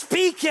began to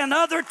speak in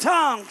other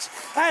tongues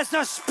as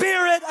the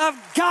Spirit of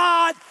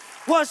God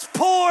was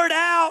poured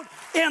out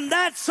in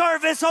that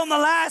service on the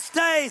last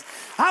days.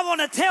 I want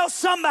to tell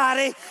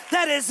somebody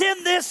that is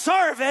in this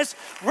service,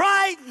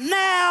 right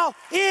now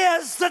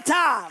is the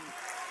time.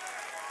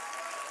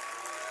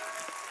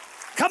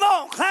 Come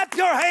on, clap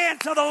your hand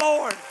to the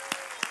Lord.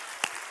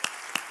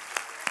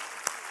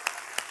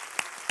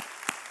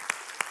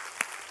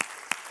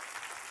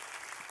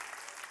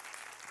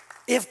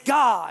 If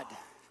God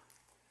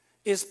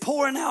is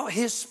pouring out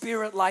His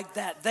Spirit like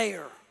that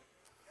there,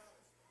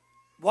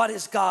 what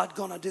is God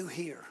going to do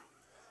here?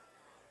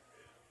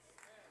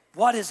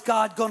 What is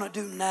God going to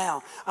do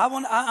now?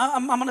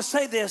 I'm going to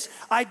say this.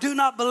 I do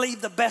not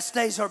believe the best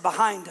days are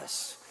behind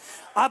us.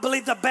 I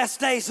believe the best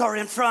days are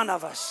in front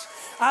of us.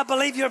 I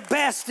believe your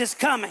best is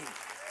coming.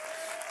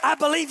 I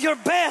believe your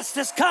best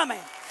is coming.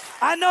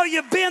 I know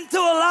you've been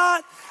through a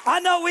lot. I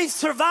know we've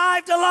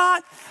survived a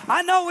lot.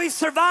 I know we've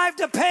survived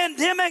a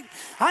pandemic.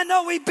 I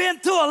know we've been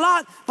through a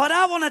lot. But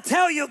I want to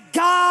tell you,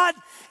 God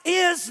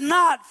is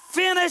not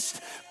finished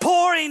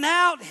pouring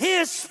out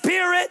His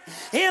Spirit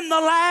in the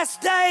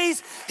last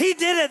days. He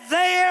did it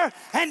there,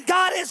 and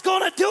God is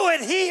going to do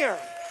it here.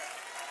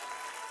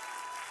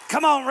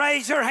 Come on,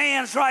 raise your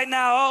hands right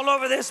now all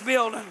over this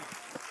building.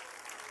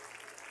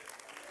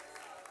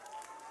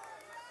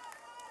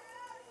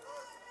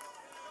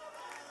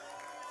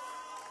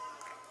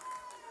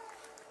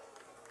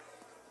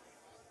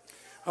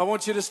 I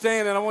want you to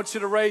stand and I want you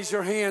to raise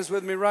your hands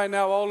with me right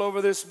now all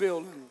over this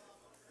building.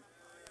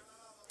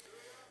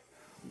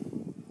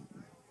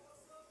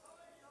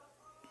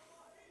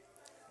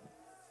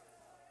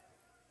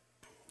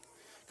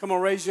 Come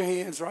on, raise your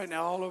hands right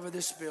now all over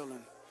this building.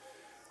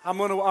 I'm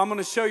going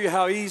to show you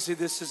how easy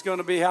this is going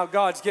to be, how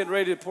God's getting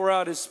ready to pour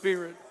out His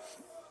Spirit.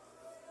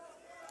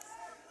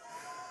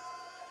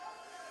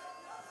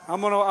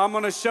 I'm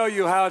going to show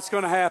you how it's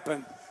going to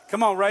happen.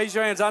 Come on, raise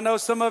your hands. I know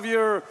some of you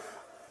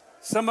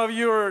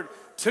are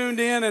tuned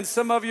in and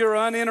some of you are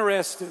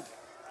uninterested.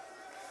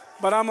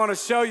 But I'm going to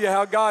show you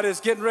how God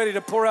is getting ready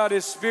to pour out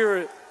His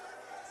Spirit.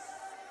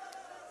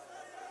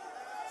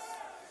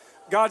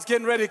 God's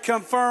getting ready to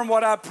confirm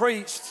what I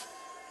preached.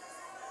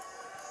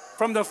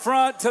 From the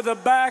front to the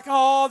back,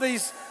 all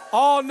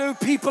new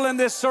people in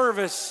this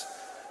service,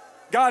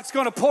 God's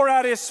going to pour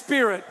out His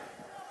Spirit.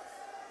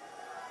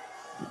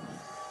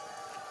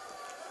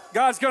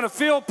 God's going to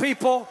fill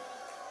people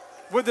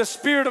with the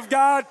Spirit of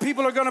God.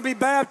 People are going to be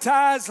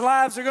baptized.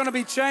 Lives are going to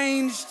be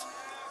changed.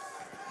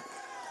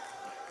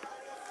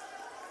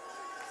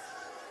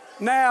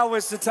 Now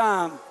is the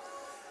time.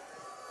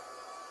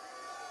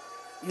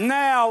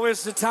 Now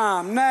is the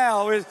time.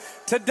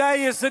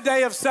 Today is the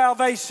day of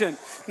salvation.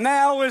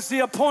 Now is the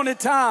appointed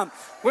time.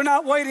 We're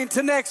not waiting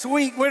till next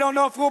week. We don't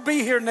know if we'll be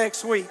here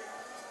next week.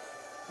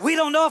 We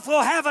don't know if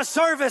we'll have a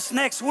service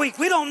next week.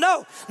 We don't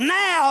know.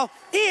 Now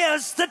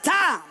is the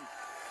time.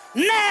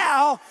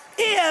 Now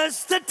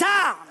is the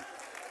time.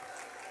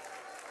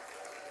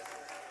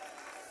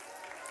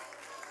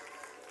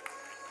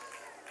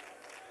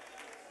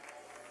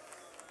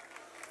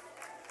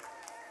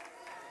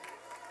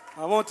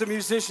 I want the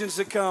musicians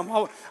to come.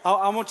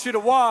 I want you to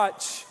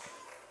watch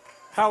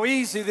how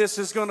easy this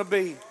is going to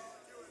be.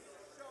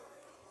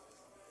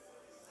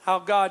 How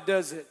God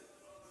does it.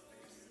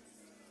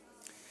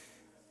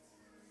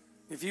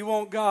 If you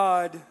want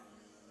God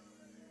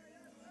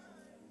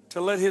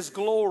to let His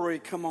glory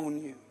come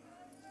on you,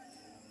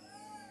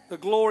 the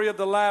glory of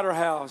the latter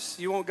house,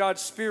 you want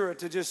God's Spirit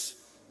to just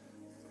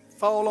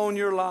fall on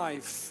your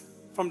life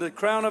from the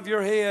crown of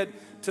your head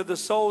to the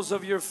soles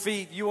of your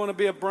feet. You want to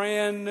be a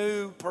brand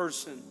new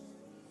person.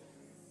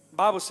 The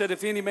Bible said,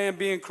 if any man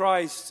be in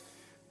Christ,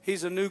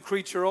 he's a new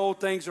creature.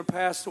 Old things are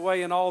passed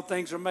away and all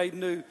things are made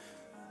new.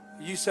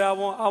 You say, I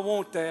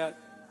want that.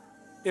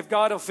 If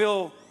God will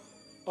fill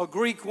a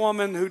Greek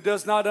woman who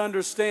does not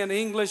understand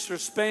English or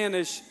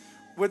Spanish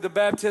with the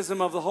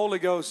baptism of the Holy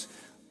Ghost,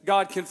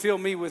 God can fill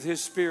me with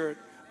His Spirit.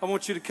 I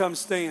want you to come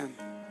stand.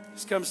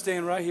 Just come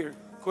stand right here,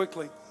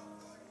 quickly.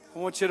 I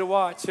want you to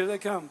watch. Here they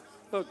come.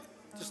 Look,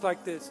 just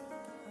like this.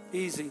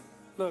 Easy.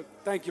 Look,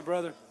 thank you,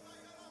 brother.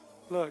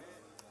 Look,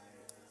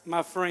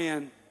 my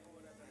friend.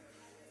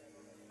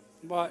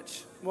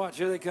 Watch,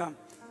 here they come.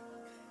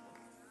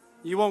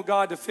 You want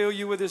God to fill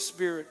you with His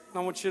Spirit. I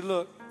want you to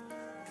look.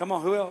 Come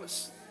on, who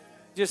else?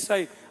 Just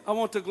say, I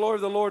want the glory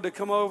of the Lord to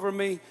come over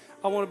me.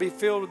 I want to be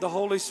filled with the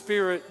Holy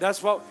Spirit.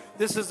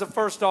 This is the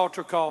first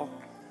altar call.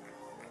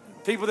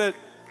 People that,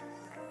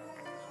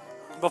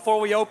 before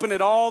we open it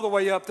all the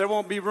way up, there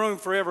won't be room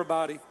for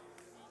everybody.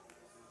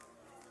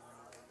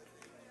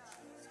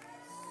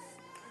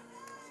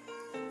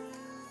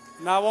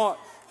 Now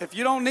if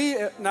you don't need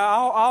it,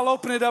 now I'll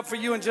open it up for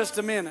you in just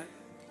a minute.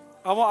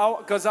 I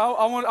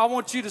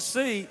want you to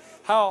see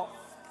how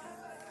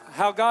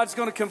God's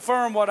going to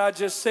confirm what I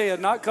just said.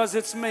 Not because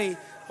it's me.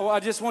 I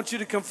just want you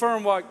to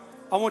confirm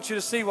I want you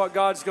to see what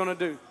God's going to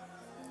do.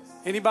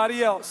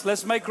 Anybody else?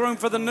 Let's make room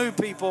for the new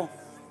people.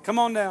 Come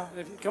on now.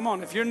 Come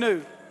on, if you're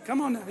new. Come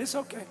on now. It's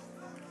okay.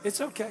 It's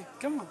okay.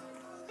 Come on.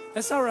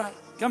 It's all right.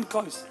 Come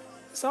close.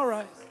 It's all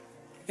right.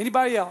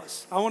 Anybody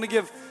else? I want to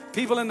give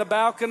people in the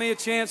balcony a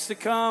chance to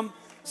come.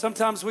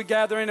 Sometimes we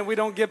gather in and we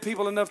don't give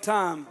people enough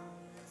time.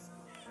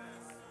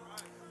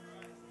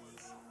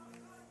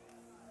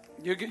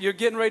 You're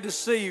getting ready to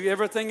see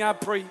everything I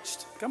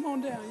preached. Come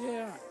on down.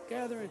 Yeah.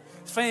 Gathering.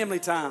 It's family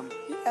time.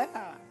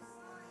 Yeah.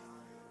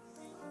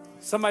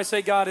 Somebody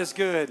say God is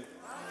good.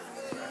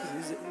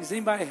 Is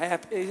anybody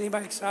happy? Is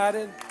anybody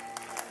excited?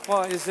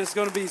 Well, is this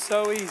going to be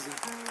so easy?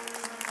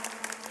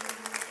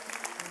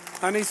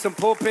 I need some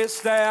pulpit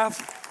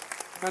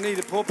staff. I need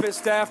the pulpit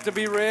staff to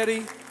be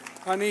ready.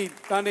 I need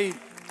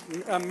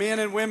men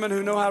and women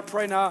who know how to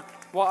pray. Now,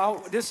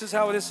 this is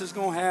how this is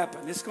going to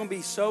happen. It's going to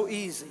be so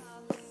easy.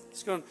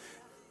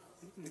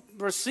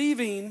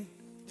 Receiving,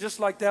 just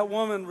like that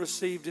woman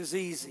received, is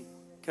easy.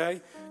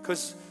 Okay?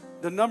 Because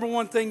the number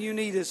one thing you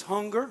need is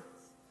hunger.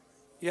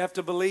 You have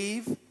to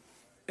believe.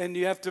 And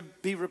you have to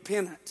be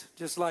repentant.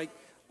 Just like,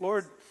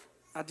 Lord,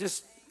 I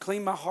just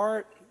clean my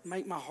heart.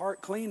 Make my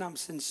heart clean. I'm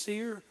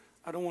sincere.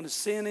 I don't want to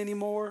sin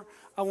anymore.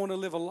 I want to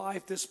live a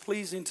life that's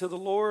pleasing to the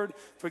Lord.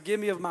 Forgive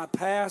me of my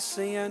past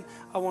sin.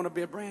 I want to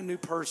be a brand new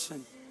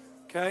person.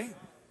 Okay?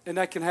 And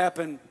that can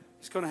happen.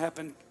 It's going to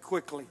happen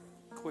quickly.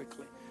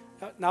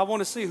 Now I want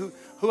to see who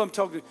I'm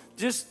talking to.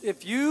 Just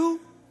if you're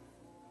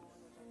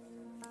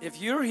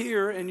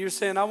here and you're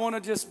saying, I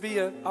want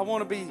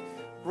to be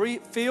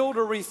filled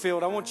or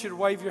refilled, I want you to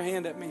wave your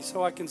hand at me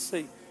so I can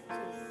see.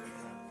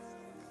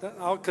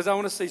 Because I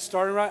want to see,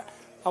 starting right,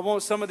 I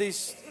want some of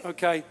these,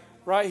 okay.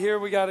 Right here,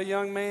 we got a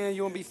young man.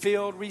 You want to be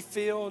filled,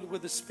 refilled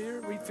with the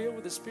Spirit, refilled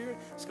with the Spirit.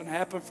 It's going to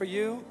happen for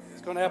you.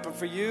 It's going to happen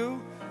for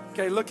you.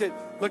 Okay, look.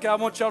 I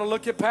want y'all to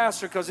look at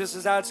Pastor because this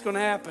is how it's going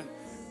to happen.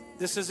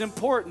 This is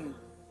important.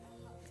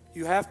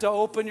 You have to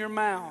open your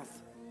mouth.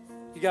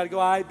 You got to go,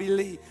 I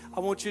believe. I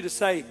want you to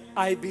say,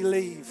 I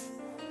believe.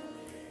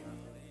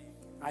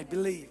 I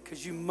believe.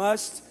 Because you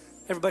must,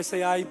 everybody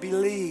say, I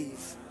believe.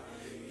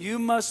 You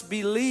must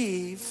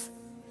believe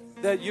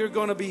that you're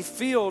going to be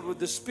filled with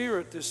the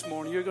Spirit this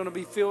morning. You're going to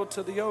be filled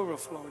to the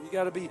overflow. You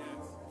got to be,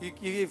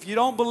 if you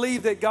don't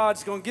believe that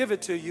God's going to give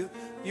it to you,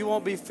 you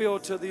won't be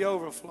filled to the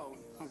overflow.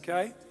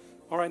 Okay?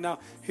 All right, now,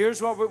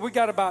 here's what we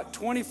got about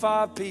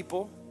 25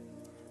 people.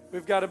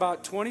 We've got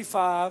about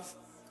 25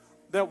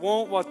 that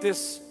want what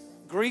this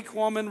Greek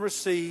woman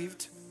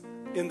received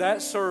in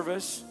that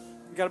service.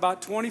 We've got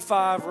about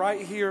 25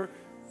 right here.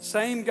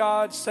 Same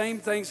God, same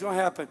thing's going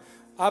to happen.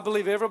 I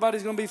believe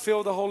everybody's going to be filled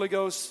with the Holy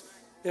Ghost.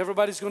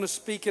 Everybody's going to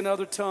speak in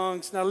other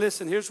tongues. Now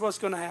listen, here's what's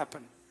going to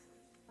happen.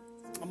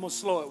 I'm going to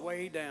slow it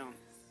way down.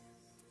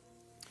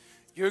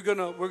 We're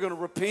going to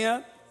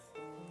repent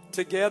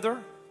together.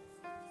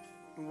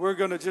 We're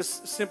going to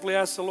just simply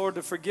ask the Lord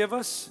to forgive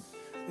us.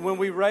 When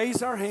we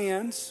raise our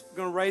hands, we're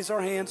going to raise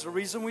our hands. The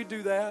reason we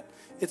do that,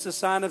 it's a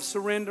sign of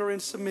surrender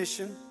and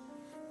submission.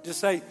 Just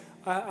say,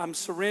 I'm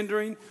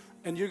surrendering.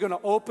 And you're going to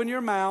open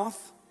your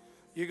mouth.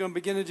 You're going to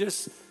begin to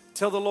just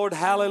tell the Lord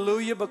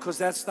hallelujah, because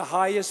that's the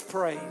highest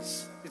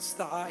praise. It's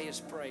the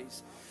highest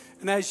praise.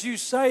 And as you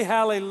say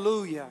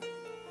hallelujah,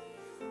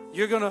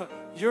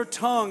 your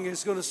tongue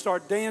is going to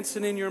start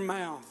dancing in your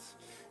mouth.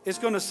 It's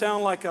going to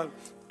sound like a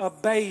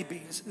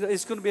baby.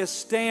 It's going to be a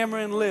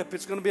stammering lip.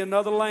 It's going to be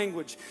another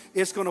language.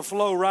 It's going to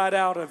flow right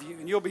out of you.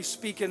 And you'll be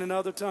speaking in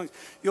other tongues.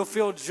 You'll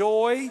feel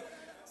joy.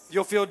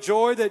 You'll feel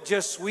joy that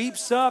just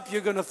sweeps up.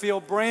 You're going to feel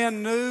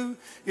brand new.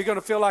 You're going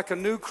to feel like a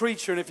new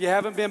creature. And if you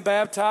haven't been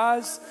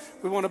baptized,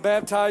 we want to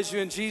baptize you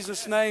in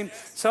Jesus' name.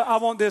 So I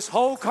want this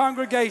whole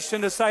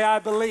congregation to say, I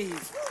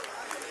believe.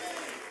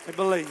 I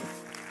believe.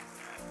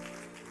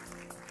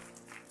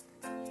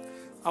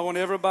 I want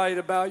everybody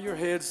to bow your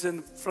heads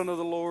in front of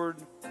the Lord.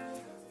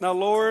 Now,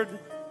 Lord,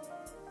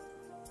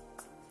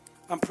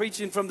 I'm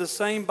preaching from the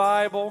same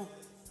Bible.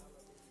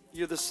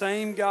 You're the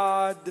same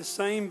God, the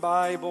same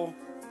Bible.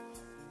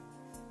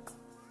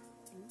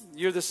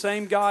 You're the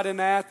same God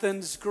in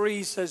Athens,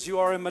 Greece, as you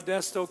are in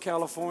Modesto,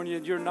 California.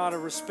 You're not a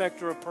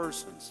respecter of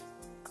persons.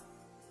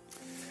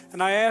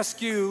 And I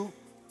ask you,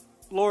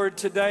 Lord,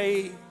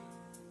 today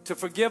to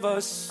forgive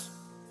us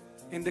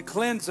and to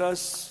cleanse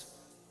us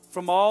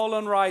from all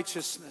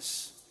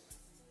unrighteousness.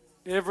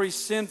 Every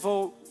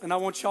sinful, and I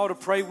want y'all to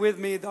pray with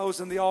me, those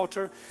in the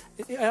altar,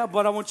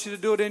 but I want you to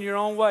do it in your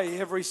own way.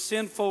 Every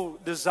sinful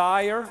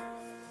desire,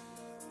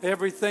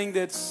 everything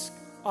that's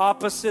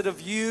opposite of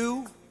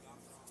you,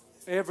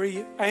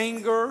 every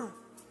anger,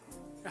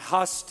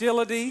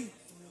 hostility,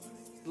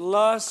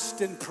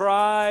 lust and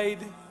pride,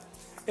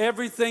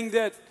 everything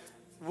that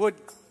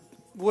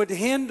would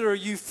hinder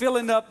you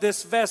filling up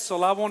this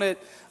vessel. I want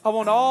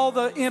all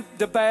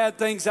the bad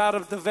things out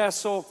of the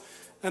vessel,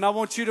 and I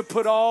want you to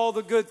put all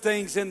the good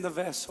things in the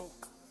vessel.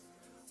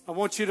 I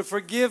want you to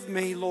forgive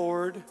me,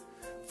 Lord,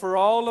 for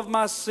all of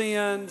my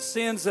sins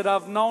that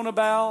I've known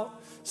about,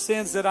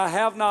 sins that I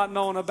have not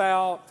known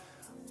about.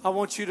 I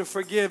want you to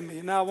forgive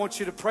me. Now I want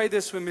you to pray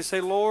this with me.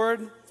 Say,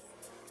 Lord,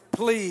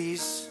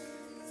 please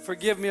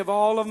forgive me of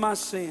all of my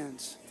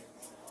sins.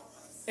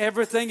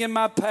 Everything in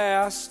my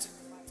past,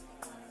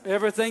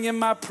 everything in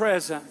my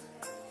present.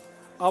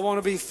 I want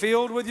to be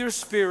filled with your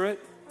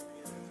Spirit.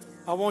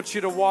 I want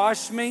you to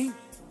wash me.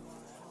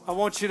 I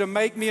want you to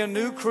make me a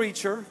new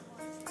creature.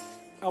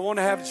 I want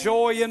to have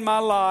joy in my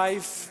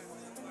life.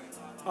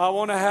 I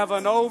want to have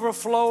an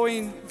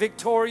overflowing,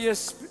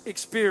 victorious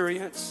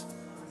experience.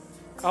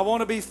 I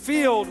want to be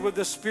filled with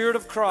the Spirit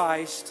of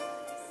Christ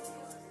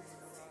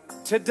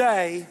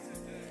today,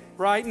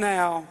 right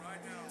now,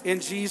 in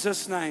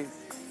Jesus' name.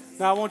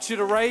 Now I want you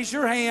to raise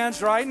your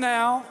hands right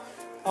now,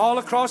 all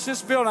across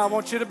this building. I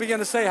want you to begin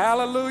to say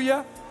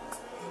hallelujah.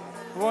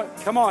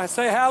 Come on,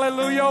 say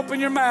hallelujah, open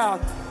your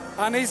mouth.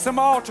 I need some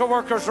altar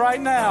workers right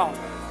now.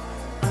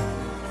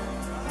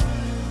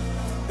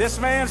 This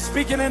man's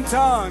speaking in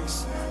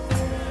tongues.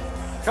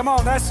 Come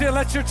on, that's it,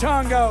 let your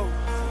tongue go.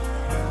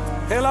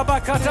 Come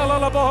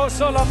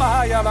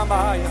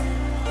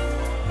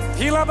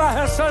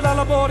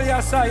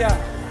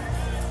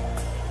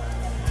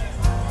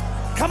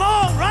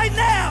on, right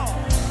now,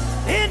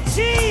 in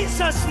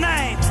Jesus'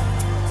 name.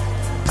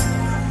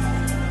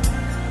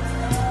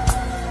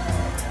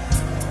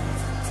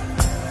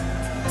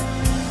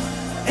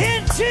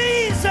 In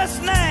Jesus'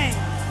 name.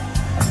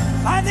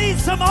 I need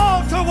some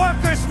altar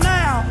workers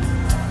now.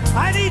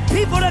 I need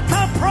people to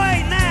come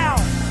pray now.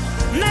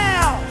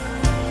 Now.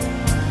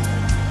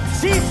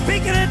 She's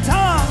speaking in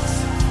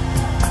tongues.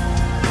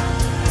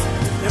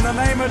 In the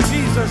name of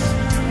Jesus.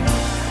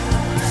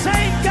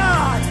 Same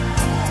God.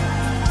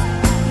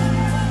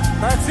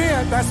 That's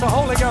it. That's the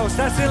Holy Ghost.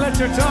 That's it. Let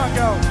your tongue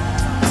go.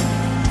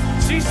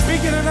 She's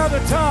speaking in other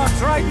tongues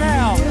right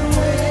now.